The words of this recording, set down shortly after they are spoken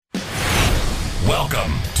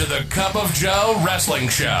Welcome to the Cup of Joe Wrestling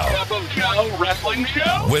Show. Cup of Joe Wrestling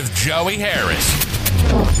Show with Joey Harris.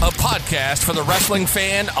 A podcast for the wrestling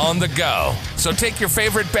fan on the go. So take your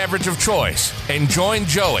favorite beverage of choice and join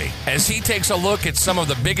Joey as he takes a look at some of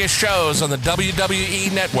the biggest shows on the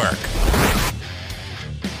WWE Network.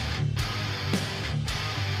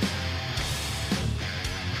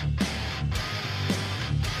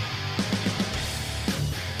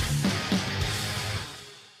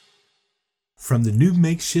 From the new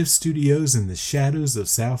makeshift studios in the shadows of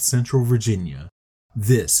South Central Virginia,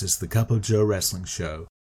 this is the Cup of Joe Wrestling Show.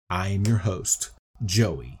 I am your host,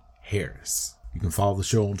 Joey Harris. You can follow the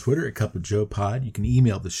show on Twitter at Cup of Joe Pod. You can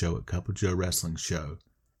email the show at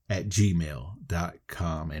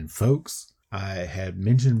cupofjoewrestlingshow@gmail.com. And folks, I had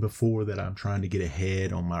mentioned before that I'm trying to get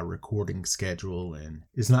ahead on my recording schedule, and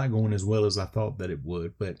it's not going as well as I thought that it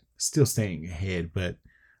would, but still staying ahead. But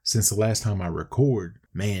since the last time I record,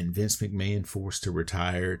 man, Vince McMahon forced to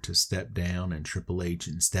retire, to step down, and Triple H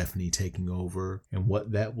and Stephanie taking over, and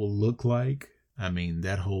what that will look like. I mean,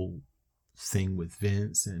 that whole thing with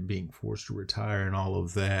Vince and being forced to retire and all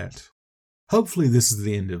of that. Hopefully this is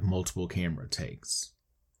the end of multiple camera takes.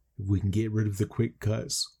 If we can get rid of the quick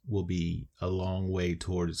cuts, we'll be a long way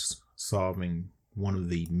towards solving one of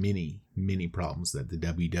the many, many problems that the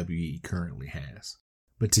WWE currently has.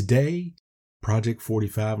 But today, Project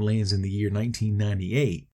 45 lands in the year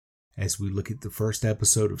 1998 as we look at the first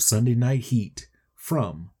episode of Sunday Night Heat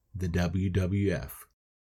from the WWF.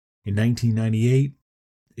 In 1998,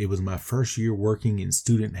 it was my first year working in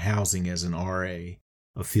student housing as an RA,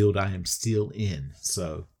 a field I am still in.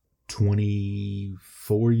 So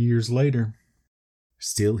 24 years later,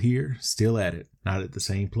 still here, still at it, not at the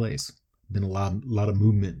same place. Been a lot of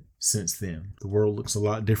movement since then. The world looks a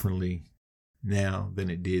lot differently now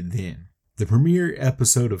than it did then. The premiere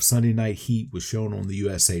episode of Sunday Night Heat was shown on the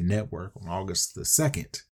USA Network on August the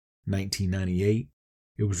 2nd, 1998.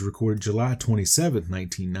 It was recorded July 27th,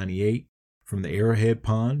 1998, from the Arrowhead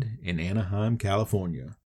Pond in Anaheim,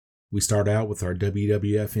 California. We start out with our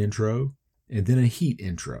WWF intro, and then a Heat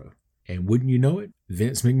intro. And wouldn't you know it,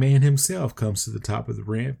 Vince McMahon himself comes to the top of the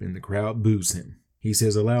ramp and the crowd boos him. He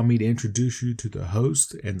says, "Allow me to introduce you to the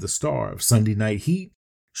host and the star of Sunday Night Heat,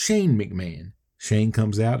 Shane McMahon." Shane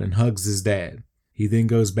comes out and hugs his dad. He then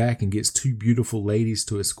goes back and gets two beautiful ladies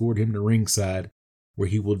to escort him to ringside, where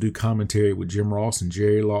he will do commentary with Jim Ross and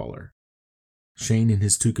Jerry Lawler. Shane and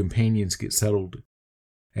his two companions get settled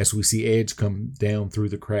as we see Edge come down through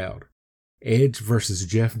the crowd. Edge versus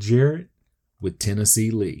Jeff Jarrett with Tennessee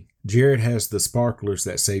Lee. Jarrett has the sparklers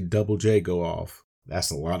that say Double J go off. That's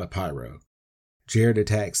a lot of pyro. Jarrett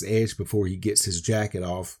attacks Edge before he gets his jacket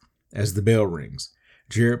off as the bell rings.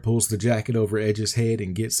 Jarrett pulls the jacket over Edge's head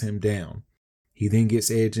and gets him down. He then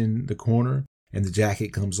gets Edge in the corner and the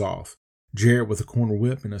jacket comes off. Jarrett with a corner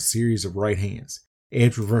whip and a series of right hands.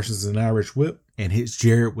 Edge reverses an Irish whip and hits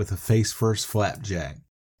Jarrett with a face-first flapjack.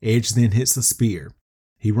 Edge then hits a spear.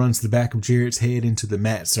 He runs the back of Jarrett's head into the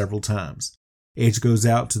mat several times. Edge goes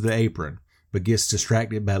out to the apron, but gets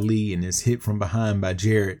distracted by Lee and is hit from behind by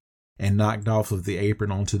Jarrett and knocked off of the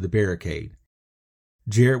apron onto the barricade.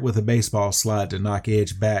 Jarrett with a baseball slide to knock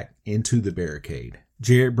Edge back into the barricade.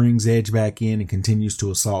 Jarrett brings Edge back in and continues to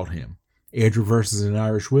assault him. Edge reverses an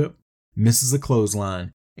Irish whip, misses a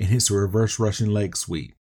clothesline, and hits a reverse Russian leg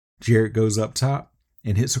sweep. Jarrett goes up top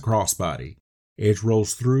and hits a crossbody. Edge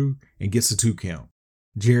rolls through and gets a 2 count.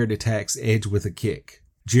 Jarrett attacks Edge with a kick.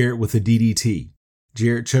 Jarrett with a DDT.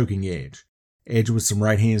 Jarrett choking Edge. Edge with some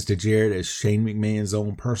right hands to Jarrett as Shane McMahon's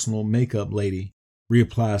own personal makeup lady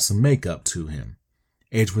reapplies some makeup to him.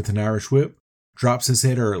 Edge with an Irish whip, drops his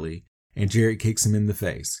head early, and Jarrett kicks him in the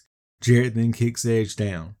face. Jarrett then kicks Edge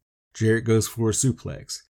down. Jarrett goes for a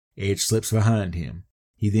suplex. Edge slips behind him.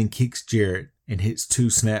 He then kicks Jarrett and hits 2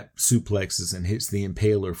 snap suplexes and hits the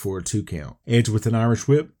Impaler for a 2 count. Edge with an Irish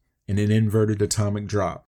whip and an inverted atomic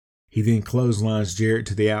drop. He then clotheslines Jarrett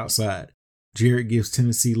to the outside. Jarrett gives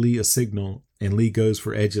Tennessee Lee a signal and Lee goes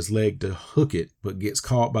for Edge's leg to hook it but gets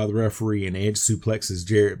caught by the referee and Edge suplexes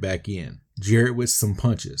Jarrett back in. Jarrett with some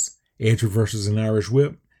punches. Edge reverses an Irish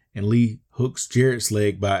whip, and Lee hooks Jarrett's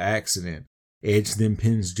leg by accident. Edge then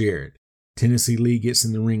pins Jarrett. Tennessee Lee gets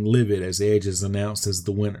in the ring livid as Edge is announced as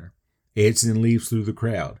the winner. Edge then leaves through the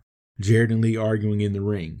crowd. Jarrett and Lee arguing in the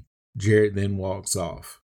ring. Jarrett then walks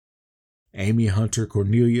off. Amy Hunter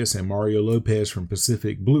Cornelius and Mario Lopez from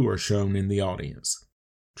Pacific Blue are shown in the audience.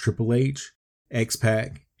 Triple H,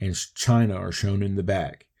 X-Pac, and Chyna are shown in the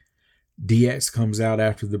back. DX comes out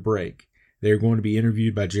after the break. They're going to be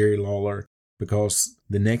interviewed by Jerry Lawler because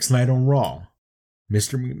the next night on Raw,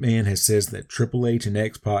 Mr. McMahon has says that Triple H and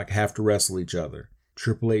X-Pac have to wrestle each other.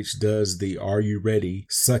 Triple H does the "Are you ready?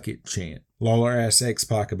 Suck it" chant. Lawler asks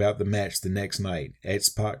X-Pac about the match the next night.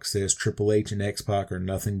 X-Pac says Triple H and X-Pac are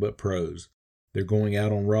nothing but pros. They're going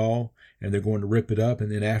out on Raw, and they're going to rip it up,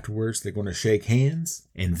 and then afterwards they're going to shake hands,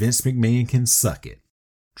 and Vince McMahon can suck it.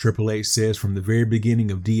 Triple H says from the very beginning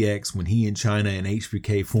of DX, when he and Chyna and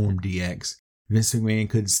HBK formed DX, Vince McMahon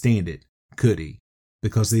couldn't stand it, could he?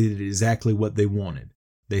 Because they did exactly what they wanted.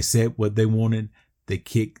 They said what they wanted, they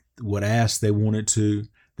kicked what ass they wanted to,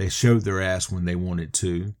 they showed their ass when they wanted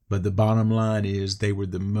to, but the bottom line is they were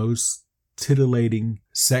the most titillating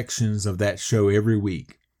sections of that show every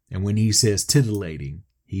week. And when he says titillating,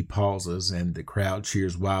 he pauses and the crowd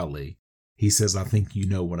cheers wildly. He says, "I think you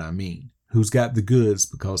know what I mean." Who's got the goods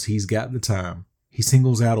because he's got the time. He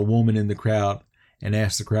singles out a woman in the crowd and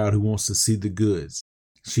asks the crowd who wants to see the goods.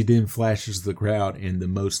 She then flashes the crowd in the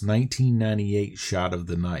most 1998 shot of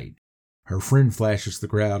the night. Her friend flashes the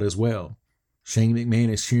crowd as well. Shane McMahon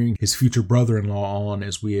is cheering his future brother-in-law on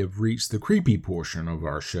as we have reached the creepy portion of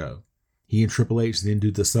our show. He and Triple H then do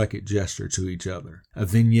the suck it gesture to each other. A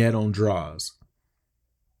vignette on Droz.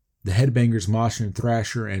 The Headbangers Mosh and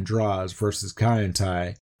Thrasher and Droz versus Kai and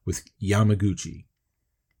Tai with Yamaguchi.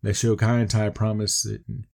 They show Kai and Tai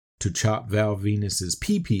promising to chop Val Venus's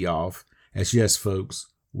pee-pee off, as yes folks,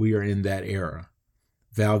 we are in that era.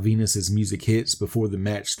 Val Venus's music hits before the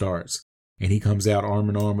match starts, and he comes out arm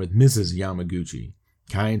in arm with Mrs. Yamaguchi.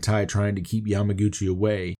 Kai and Tai trying to keep Yamaguchi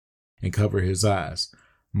away and cover his eyes.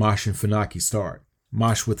 Mosh and Funaki start.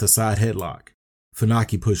 Mosh with a side headlock.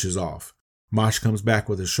 Funaki pushes off. Mosh comes back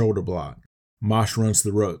with a shoulder block. Mosh runs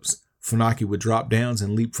the ropes. Funaki with drop downs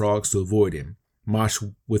and leapfrogs to avoid him. Mosh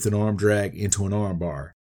with an arm drag into an arm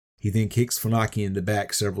bar. He then kicks Funaki in the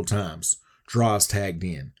back several times. Droz tagged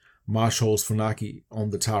in. Mosh holds Funaki on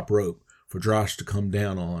the top rope for Droz to come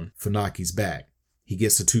down on Funaki's back. He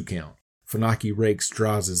gets a 2 count. Funaki rakes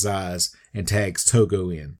Droz's eyes and tags Togo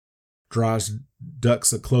in. Droz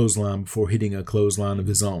ducks a clothesline before hitting a clothesline of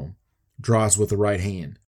his own. Droz with a right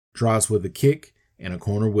hand. Droz with a kick and a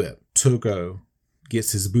corner whip. Togo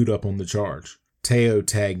gets his boot up on the charge. Teo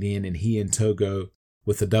tagged in and he and Togo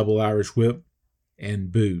with a double Irish whip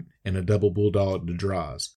and boot and a double bulldog to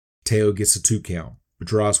Droz. Teo gets a 2 count, but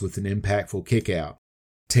Droz with an impactful kick out.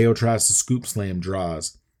 Teo tries to scoop slam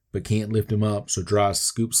Droz, but can't lift him up, so Droz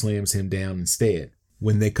scoop slams him down instead.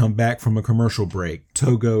 When they come back from a commercial break,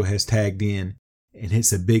 Togo has tagged in and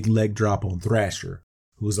hits a big leg drop on Thrasher,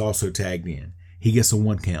 who is also tagged in. He gets a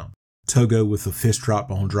 1 count. Togo with a fist drop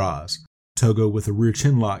on Droz. Togo with a rear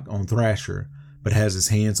chin lock on Thrasher, but has his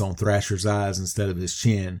hands on Thrasher's eyes instead of his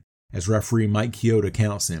chin, as referee Mike Chioda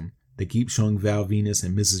counts him. They keep showing Val Venus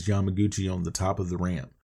and Mrs. Yamaguchi on the top of the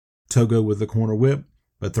ramp. Togo with a corner whip,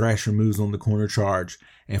 but Thrasher moves on the corner charge,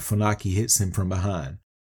 and Funaki hits him from behind.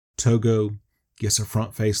 Togo gets a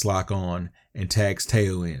front face lock on and tags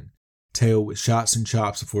Teo in. Teo with shots and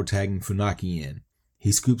chops before tagging Funaki in.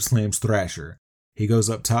 He scoop slams Thrasher. He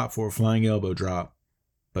goes up top for a flying elbow drop,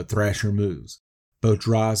 but Thrasher moves. Both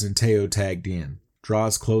Droz and Teo tagged in.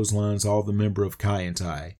 Droz clotheslines all the member of Kai and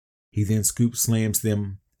Tai. He then scoop slams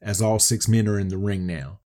them as all 6 men are in the ring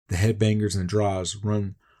now. The Headbangers and Droz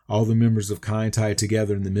run all the members of Kai and Tai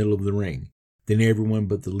together in the middle of the ring. Then everyone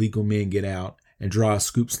but the legal men get out, and Droz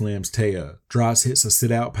scoop slams Teo. Droz hits a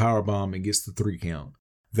sit-out powerbomb and gets the 3 count.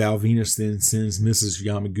 Val Venus then sends Mrs.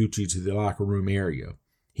 Yamaguchi to the locker room area.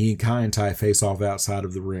 He and Kai and Tai face off outside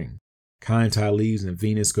of the ring. Kai and Tai leaves and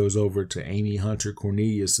Venus goes over to Amy Hunter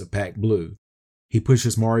Cornelius of Pac Blue. He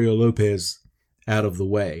pushes Mario Lopez out of the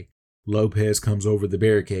way. Lopez comes over the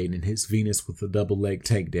barricade and hits Venus with a double leg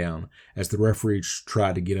takedown as the referees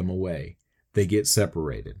try to get him away. They get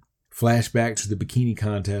separated. Flashback to the bikini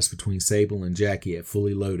contest between Sable and Jackie at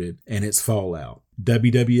Fully Loaded and its fallout.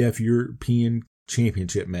 WWF European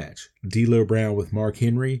Championship match. D'Lo Brown with Mark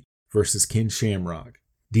Henry versus Ken Shamrock.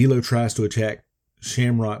 D'Lo tries to attack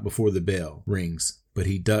Shamrock before the bell rings, but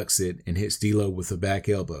he ducks it and hits D'Lo with a back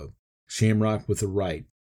elbow. Shamrock with a right.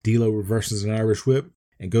 D'Lo reverses an Irish whip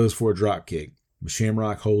and goes for a drop kick, but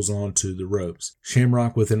Shamrock holds on to the ropes.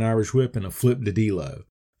 Shamrock with an Irish whip and a flip to D'Lo.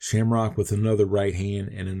 Shamrock with another right hand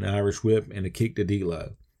and an Irish whip and a kick to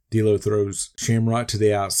D'Lo. D'Lo throws Shamrock to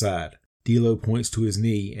the outside. D'Lo points to his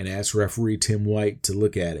knee and asks referee Tim White to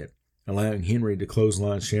look at it, allowing Henry to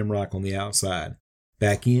clothesline Shamrock on the outside.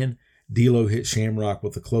 Back in, D'Lo hits Shamrock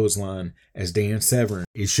with a clothesline as Dan Severn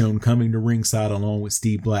is shown coming to ringside along with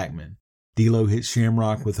Steve Blackman. D'Lo hits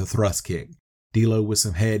Shamrock with a thrust kick. D'Lo with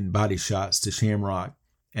some head and body shots to Shamrock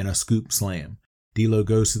and a scoop slam. D'Lo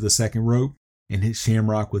goes to the second rope and hits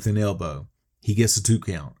Shamrock with an elbow. He gets a 2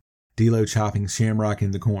 count. D'Lo chopping Shamrock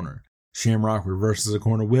in the corner. Shamrock reverses a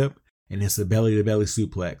corner whip and hits a belly-to-belly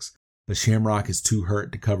suplex, but Shamrock is too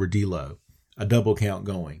hurt to cover D'Lo. A double count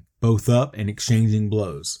going. Both up and exchanging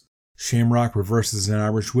blows. Shamrock reverses an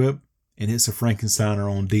Irish whip and hits a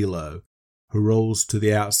Frankensteiner on D'Lo, who rolls to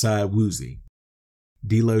the outside woozy.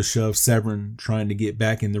 D'Lo shoves Severin, trying to get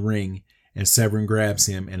back in the ring, and Severin grabs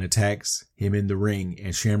him and attacks him in the ring,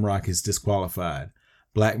 and Shamrock is disqualified.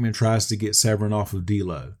 Blackman tries to get Severin off of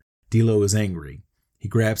D'Lo. D'Lo is angry. He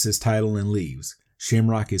grabs his title and leaves.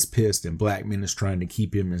 Shamrock is pissed, and Blackman is trying to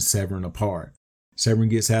keep him and Severin apart. Severin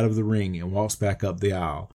gets out of the ring and walks back up the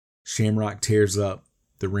aisle. Shamrock tears up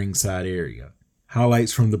the ringside area.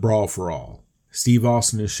 Highlights from the Brawl for All. Steve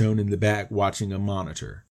Austin is shown in the back watching a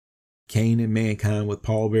monitor. Kane and Mankind with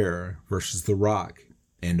Paul Bearer versus The Rock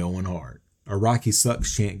and Owen Hart. A Rocky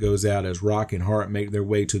Sucks chant goes out as Rock and Hart make their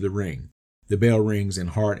way to the ring. The bell rings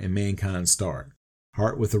and Hart and Mankind start.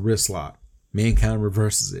 Hart with a wrist lock. Mankind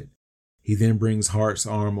reverses it. He then brings Hart's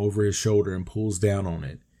arm over his shoulder and pulls down on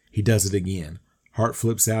it. He does it again. Hart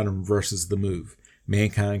flips out and reverses the move.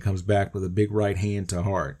 Mankind comes back with a big right hand to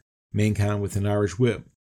Hart. Mankind with an Irish whip.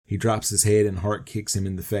 He drops his head and Hart kicks him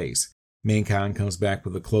in the face. Mankind comes back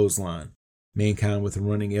with a clothesline. Mankind with a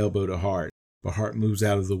running elbow to Hart, but Hart moves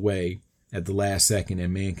out of the way at the last second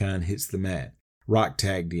and Mankind hits the mat. Rock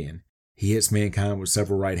tagged in. He hits Mankind with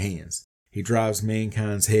several right hands. He drives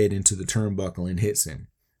Mankind's head into the turnbuckle and hits him.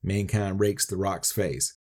 Mankind rakes the Rock's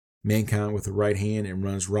face. Mankind with a right hand and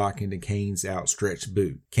runs Rock into Kane's outstretched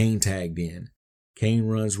boot. Kane tagged in. Kane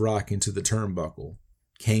runs Rock into the turnbuckle.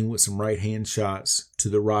 Kane with some right hand shots to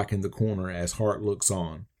the Rock in the corner as Hart looks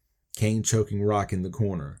on. Kane choking Rock in the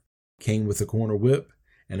corner. Kane with a corner whip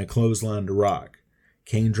and a clothesline to Rock.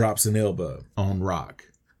 Kane drops an elbow on Rock.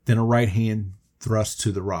 Then a right hand thrust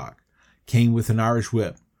to the Rock. Kane with an Irish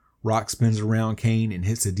whip. Rock spins around Kane and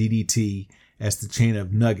hits a DDT as the chain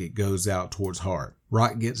of Nugget goes out towards Hart.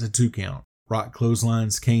 Rock gets a 2 count. Rock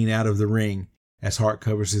clotheslines Kane out of the ring as Hart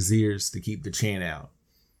covers his ears to keep the chant out.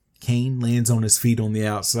 Kane lands on his feet on the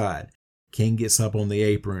outside. Kane gets up on the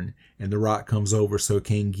apron and the Rock comes over so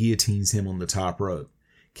Kane guillotines him on the top rope.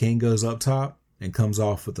 Kane goes up top and comes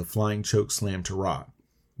off with a flying choke slam to Rock.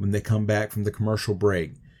 When they come back from the commercial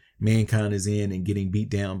break, Mankind is in and getting beat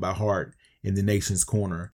down by Hart in the Nation's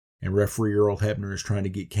corner, and referee Earl Hebner is trying to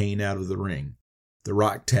get Kane out of the ring. The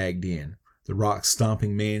Rock tagged in. The Rock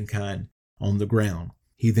stomping Mankind on the ground.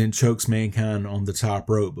 He then chokes Mankind on the top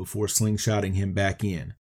rope before slingshotting him back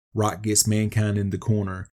in. Rock gets Mankind in the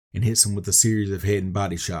corner and hits him with a series of head and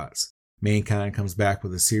body shots. Mankind comes back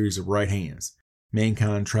with a series of right hands.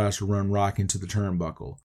 Mankind tries to run Rock into the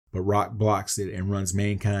turnbuckle, but Rock blocks it and runs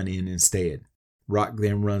Mankind in instead. Rock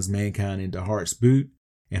then runs Mankind into Hart's boot,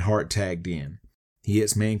 and Hart tagged in. He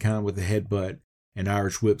hits Mankind with a headbutt and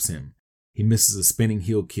Irish whips him. He misses a spinning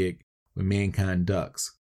heel kick when Mankind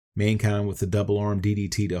ducks. Mankind with a double arm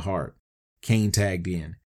DDT to Hart. Kane tagged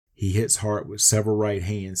in. He hits Hart with several right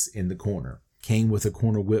hands in the corner. Kane with a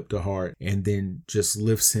corner whip to Hart and then just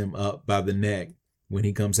lifts him up by the neck when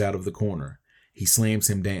he comes out of the corner. He slams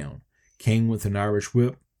him down. Kane with an Irish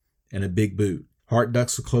whip and a big boot. Hart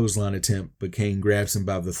ducks a clothesline attempt, but Kane grabs him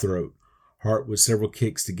by the throat. Hart with several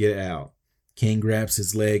kicks to get out. Kane grabs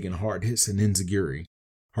his leg and Hart hits an enziguri.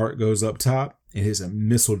 Hart goes up top and hits a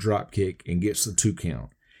missile drop kick and gets the 2 count.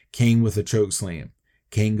 Kane with a choke slam.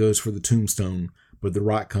 Kane goes for the tombstone, but the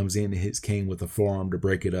Rock comes in and hits Kane with a forearm to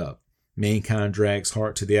break it up. Mankind drags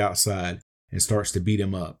Hart to the outside and starts to beat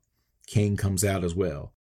him up. Kane comes out as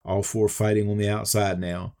well. All four fighting on the outside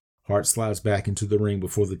now. Hart slides back into the ring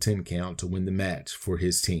before the 10 count to win the match for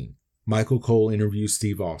his team. Michael Cole interviews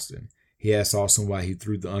Steve Austin. He asks Austin why he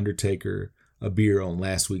threw The Undertaker a beer on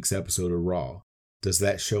last week's episode of Raw. Does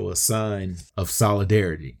that show a sign of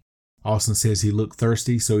solidarity? Austin says he looked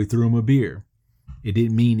thirsty, so he threw him a beer. It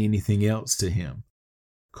didn't mean anything else to him.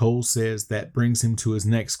 Cole says that brings him to his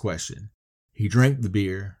next question. He drank the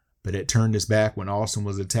beer, but had turned his back when Austin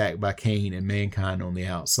was attacked by Kane and Mankind on the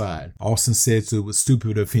outside. Austin says it was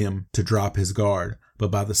stupid of him to drop his guard,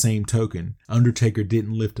 but by the same token, Undertaker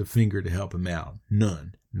didn't lift a finger to help him out.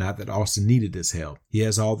 None. Not that Austin needed his help. He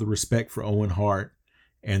has all the respect for Owen Hart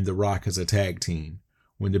and The Rock as a tag team.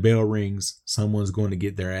 When the bell rings, someone's going to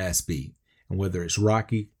get their ass beat. And whether it's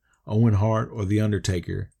Rocky, Owen Hart, or The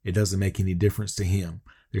Undertaker, it doesn't make any difference to him.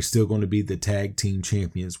 They're still going to be the tag team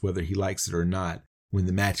champions whether he likes it or not when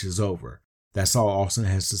the match is over. That's all Austin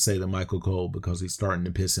has to say to Michael Cole because he's starting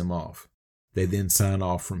to piss him off. They then sign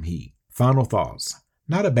off from Heat. Final thoughts.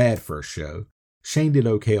 Not a bad first show. Shane did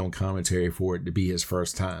okay on commentary for it to be his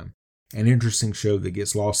first time. An interesting show that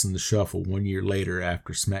gets lost in the shuffle 1 year later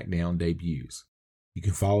after SmackDown debuts. You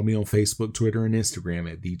can follow me on Facebook, Twitter, and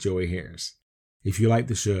Instagram at TheJoeyHarris. If you like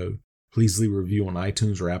the show, Please leave a review on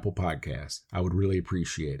iTunes or Apple Podcasts. I would really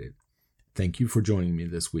appreciate it. Thank you for joining me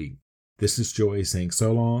this week. This is Joey saying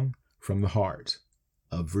so long from the heart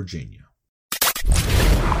of Virginia.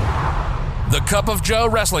 The Cup of Joe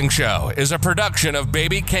Wrestling Show is a production of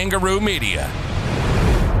Baby Kangaroo Media.